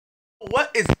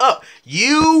What is up,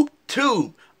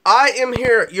 YouTube? I am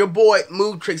here, your boy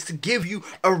Mood Tricks, to give you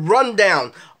a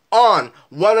rundown on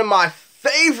one of my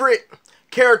favorite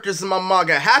characters in my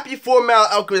manga. Happy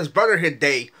Fullmetal Alchemist Brotherhood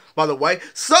Day, by the way.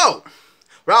 So,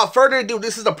 without further ado,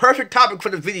 this is the perfect topic for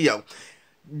the video.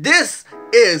 This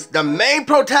is the main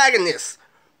protagonist,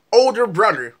 older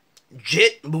brother,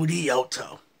 Jit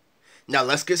Moodiyoto. Now,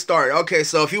 let's get started. Okay,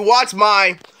 so if you watch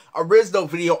my original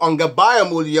video on Jit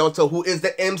Moodiyoto, who is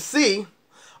the MC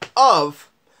of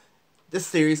this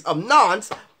series of Nonz,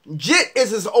 Jit is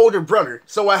his older brother.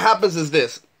 So what happens is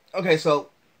this. Okay, so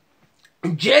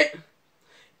Jit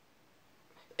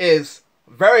is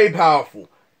very powerful.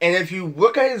 And if you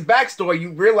look at his backstory,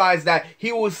 you realize that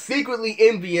he was secretly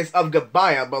envious of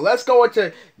Gabaya. But let's go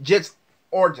into Jit's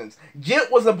origins.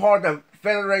 Jit was a part of the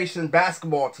Federation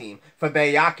basketball team for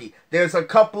Bayaki. There's a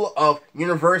couple of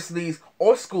universities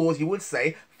or schools, you would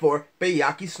say, for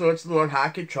Bayaki students to learn how to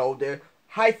control their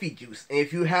hyphy juice. And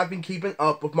if you have been keeping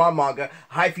up with my manga,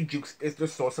 hyphy juice is the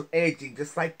source of energy,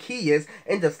 just like Ki is,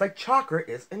 and just like charcter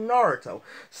is in Naruto.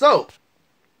 So,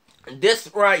 this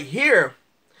right here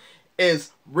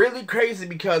is really crazy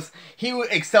because he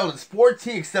excelled in sports,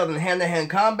 he excelled in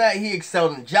hand-to-hand combat, he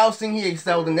excelled in jousting, he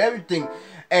excelled in everything.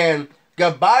 And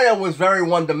Gabaya was very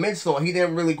one-dimensional. He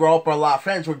didn't really grow up with a lot of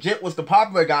friends, where Jit was the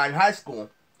popular guy in high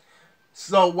school.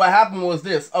 So what happened was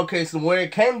this. Okay, so when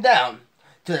it came down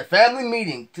to the family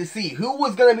meeting to see who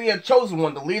was going to be a chosen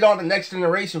one to lead on the next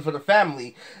generation for the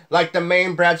family, like the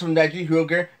main branch from Neji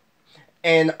Hyuga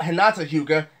and Hinata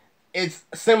Hyuga, it's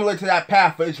similar to that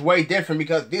path, but it's way different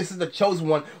because this is the chosen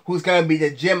one who's going to be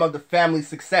the gem of the family's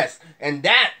success. And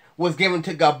that was given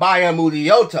to Jit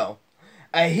Moodiyoto.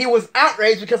 He was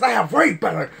outraged because I have way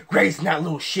better grades than that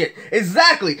little shit.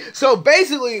 Exactly. So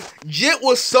basically, Jit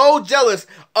was so jealous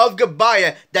of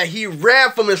Gabaya that he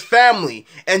ran from his family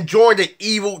and joined the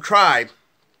evil tribe.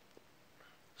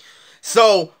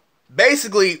 So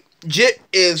basically, Jit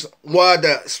is one of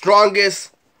the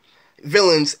strongest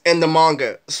villains in the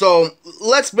manga. So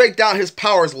let's break down his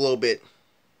powers a little bit.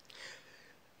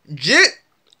 Jit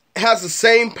has the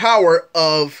same power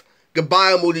of Jit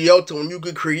Moodiyoto, and you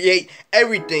could create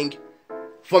everything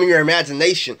from your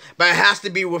imagination, but it has to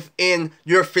be within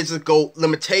your physical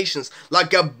limitations. Like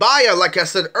Gabaya, like I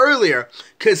said earlier,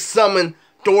 could summon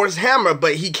Thor's hammer,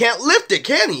 but he can't lift it,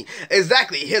 can he?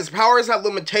 Exactly. His powers have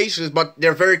limitations, but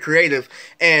they're very creative.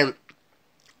 And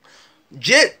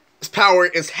Jit's power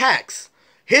is hacks.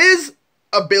 His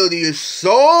ability is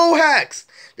so hacks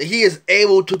that he is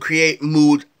able to create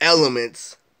mood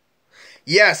elements.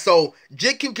 Yeah, so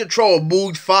Jit can control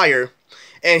mood fire,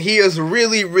 and he is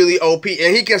really, really OP,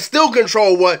 and he can still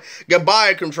control what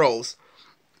Gabaya controls.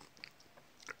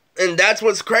 And that's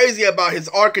what's crazy about his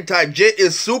archetype. Jit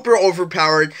is super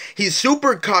overpowered, he's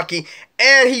super cocky,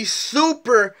 and he's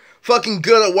super fucking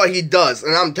good at what he does.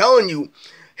 And I'm telling you,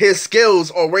 his skills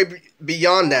are way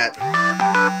beyond that.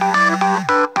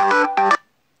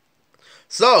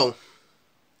 So,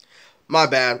 my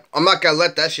bad. I'm not gonna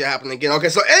let that shit happen again. Okay,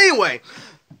 so anyway,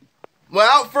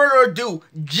 without further ado,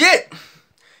 Jit,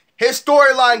 his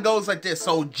storyline goes like this.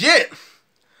 So Jit,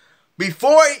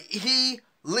 before he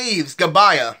leaves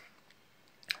Gabaya,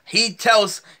 he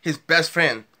tells his best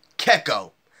friend,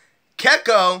 Keko.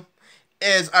 Keko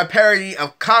is a parody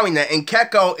of Kamina, and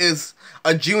Keko is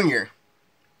a junior.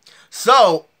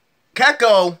 So,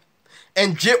 Keko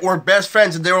and Jit were best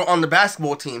friends, and they were on the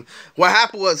basketball team. What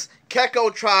happened was,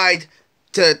 Keko tried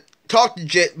to talk to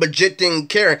Jit, but Jit didn't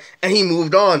care, and he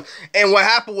moved on. And what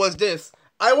happened was this.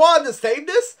 I wanted to save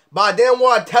this, but I didn't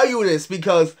want to tell you this,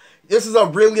 because this is a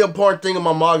really important thing in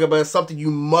my manga, but it's something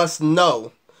you must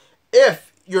know.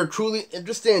 If you're truly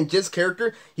interested in Jit's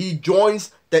character, he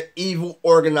joins the evil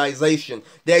organization.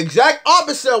 The exact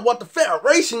opposite of what the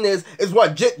Federation is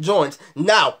what Jit joins.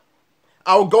 Now,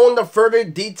 I will go into further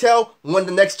detail when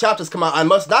the next chapters come out. I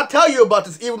must not tell you about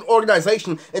this evil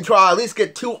organization until I at least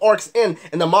get 2 arcs in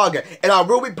the manga. And I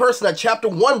will be posting a chapter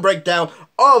 1 breakdown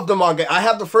of the manga. I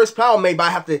have the first panel made, but I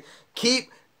have to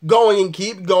keep going,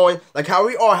 like how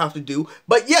we all have to do.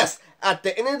 But yes, at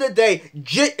the end of the day,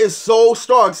 Jit is so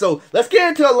strong. So let's get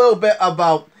into a little bit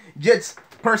about Jit's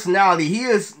personality. He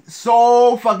is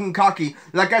so fucking cocky.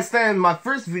 Like I said in my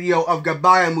first video of Jit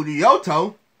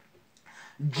Moodiyoto,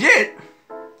 Jit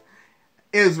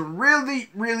is really,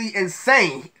 really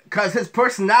insane because his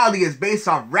personality is based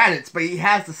off Raditz, but he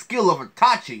has the skill of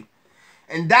Itachi.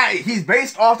 And that he's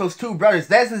based off those 2 brothers.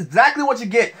 That's exactly what you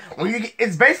get when you get.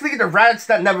 It's basically the Raditz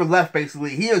that never left.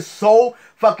 Basically, he is so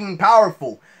fucking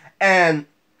powerful, and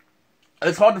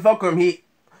it's hard to fuck with him.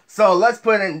 So let's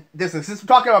put in this. Since we're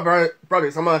talking about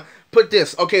brothers, I'm gonna put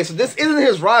this. Okay, so this isn't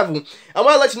his rival. I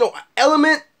want to let you know,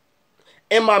 element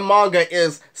in my manga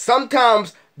is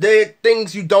sometimes the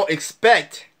things you don't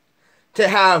expect to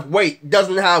have weight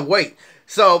doesn't have weight.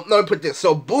 So let me put this.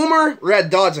 So Boomer Red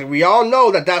Dodger, we all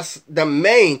know that that's the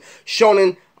main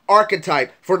shonen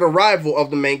archetype for the rival of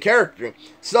the main character.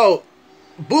 So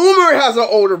Boomer has an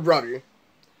older brother,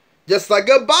 just like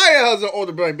Gabaya has an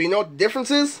older brother. But you know what the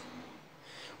difference is?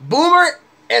 Boomer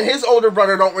and his older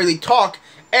brother don't really talk,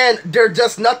 and they're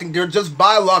just nothing. They're just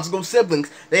biological siblings.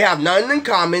 They have nothing in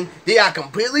common. They are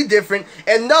completely different.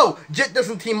 And no, Jit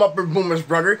doesn't team up with Boomer's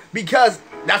brother because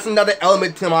that's another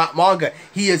element to my manga.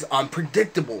 He is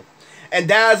unpredictable. And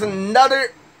that is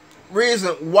another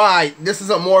reason why this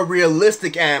is a more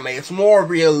realistic anime. It's more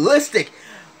realistic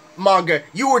manga.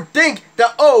 You would think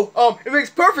that, it makes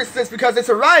perfect sense because it's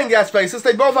a Ryan aspect. Since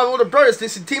they both have older brothers, they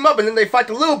should team up and then they fight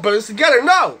the little brothers together.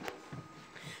 No!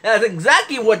 That's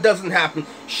exactly what doesn't happen.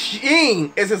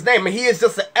 Sheen is his name, and he is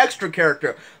just an extra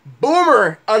character.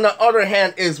 Boomer, on the other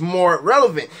hand, is more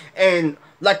relevant. And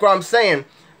like what I'm saying,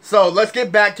 so let's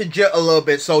get back to Jit a little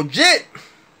bit. So Jit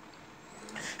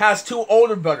has two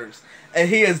older brothers, and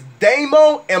he is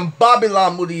Daimo and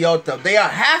Babylon Moodiyoto. They are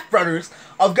half-brothers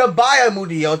of Gabaya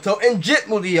Moodiyoto and Jit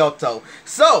Moodiyoto.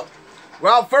 So,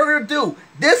 without further ado,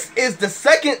 this is the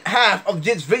second half of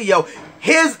Jit's video.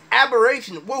 His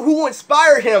aberration, who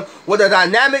inspired him, with a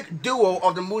dynamic duo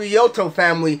of the Moodiyoto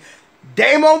family,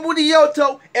 Daimo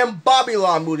Moodiyoto and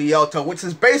Babylon Moodiyoto, which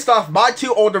is based off my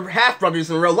two older half-brothers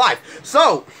in real life.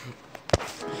 So,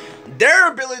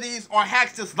 their abilities are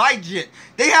hacks just like Jit.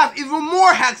 They have even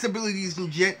more hacks abilities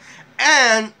than Jit,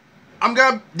 and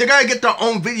they're gonna get their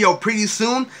own video pretty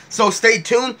soon, so stay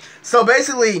tuned. So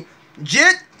basically,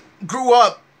 Jit grew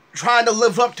up trying to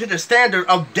live up to the standard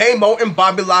of Daimo and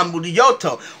Babylon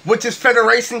Moodiyoto, which is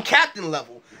Federation Captain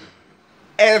level.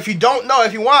 And if you don't know,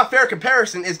 if you want a fair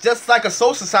comparison, it's just like a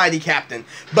Soul Society captain,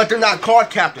 but they're not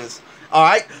called captains.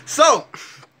 Alright? So,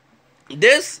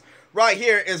 this right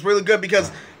here is really good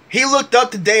because he looked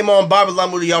up to Daimo and Babylon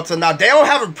Moodiyoto. Now, they don't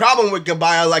have a problem with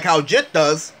Gabaya like how Jit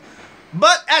does,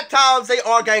 but at times they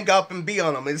all gang up and be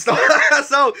on them and stuff.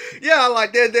 So, yeah,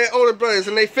 like they're older brothers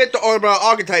and they fit the older brother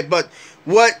archetype, but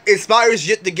what inspires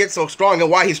Jit to get so strong and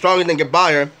why he's stronger than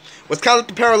Gabaya was kind of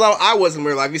the parallel I was in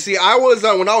real life. You see, I was,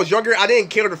 when I was younger, I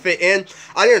didn't care to fit in.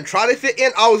 I didn't try to fit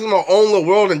in. I was in my own little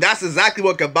world, and that's exactly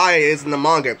what Gabaya is in the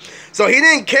manga. So he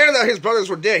didn't care that his brothers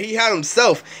were dead. He had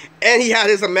himself, and he had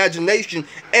his imagination,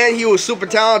 and he was super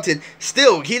talented.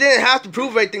 Still, he didn't have to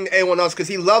prove anything to anyone else because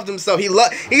he loved himself. He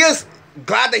is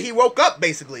glad that he woke up,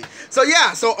 basically. So,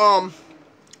 yeah, so,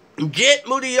 Jit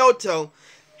Moodiyoto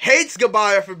hates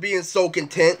Gabaya for being so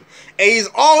content, and he's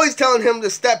always telling him to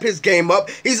step his game up.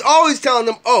 He's always telling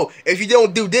him, oh, if you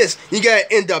don't do this, you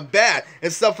gotta end up bad,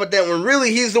 and stuff like that, when really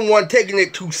he's the one taking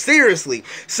it too seriously.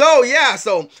 So, yeah,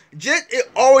 so Jit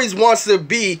always wants to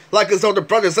be like his older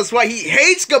brothers. That's why he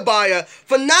hates Gabaya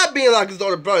for not being like his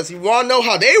older brothers. You wanna know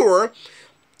how they were?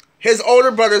 His older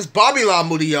brothers, Babylon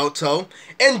Moodiyoto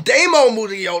and Daimo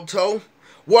Moodiyoto,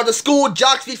 were the school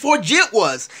jocks before Jit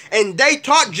was. And they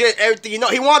taught Jit everything. You know,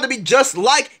 he wanted to be just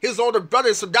like his older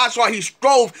brother, so that's why he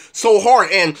strove so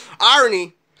hard. And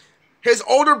irony, his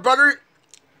older brother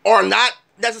are not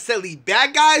necessarily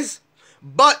bad guys,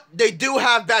 but they do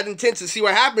have bad intentions. See,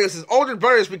 what happened is his older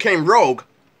brothers became rogue.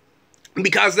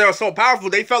 Because they were so powerful,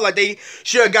 they felt like they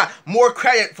should have got more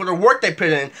credit for the work they put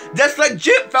in. Just like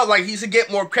Jit felt like he should get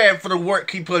more credit for the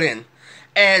work he put in.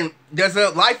 And there's a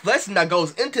life lesson that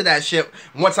goes into that shit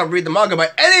once I read the manga.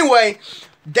 But anyway,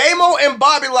 Daimo and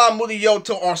Babylon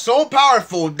Moodiyoto are so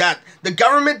powerful that the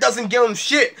government doesn't give them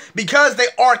shit because they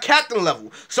are captain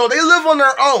level. So they live on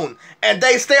their own and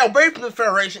they stay away from the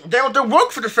Federation. They don't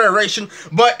work for the Federation,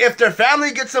 but if their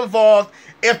family gets involved,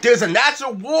 if there's a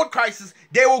natural world crisis,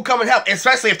 they will come and help,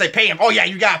 especially if they pay him. Oh yeah,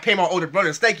 you gotta pay my older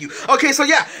brothers, thank you. Okay, so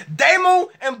yeah, Daimo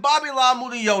and Babylon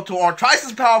Moodiyoto are twice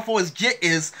as powerful as Jit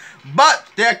is, but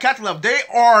they're captain level.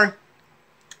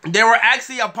 They were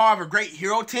actually a part of a great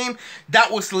hero team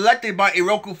that was selected by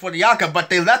Iroku Fudayaka,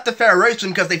 but they left the Federation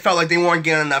because they felt like they weren't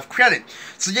getting enough credit.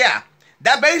 So yeah,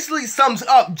 that basically sums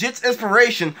up Jit's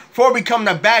inspiration for becoming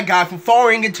a bad guy, for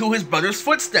following into his brother's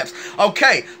footsteps.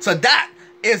 Okay, so that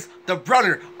is the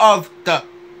brother of the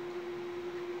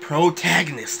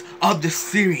protagonist of the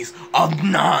series of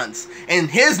Nonz, and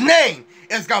his name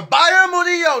is Gabaya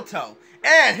Moodiyoto,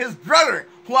 and his brother,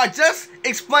 who I just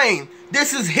explained.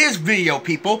 This is his video,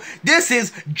 people. This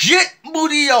is Jit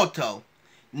Moodiyoto.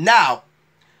 Now,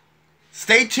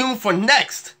 stay tuned for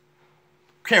next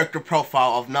character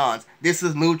profile of Nonz. This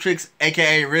is Mootrix,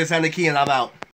 aka Riz Anarchy, and I'm out.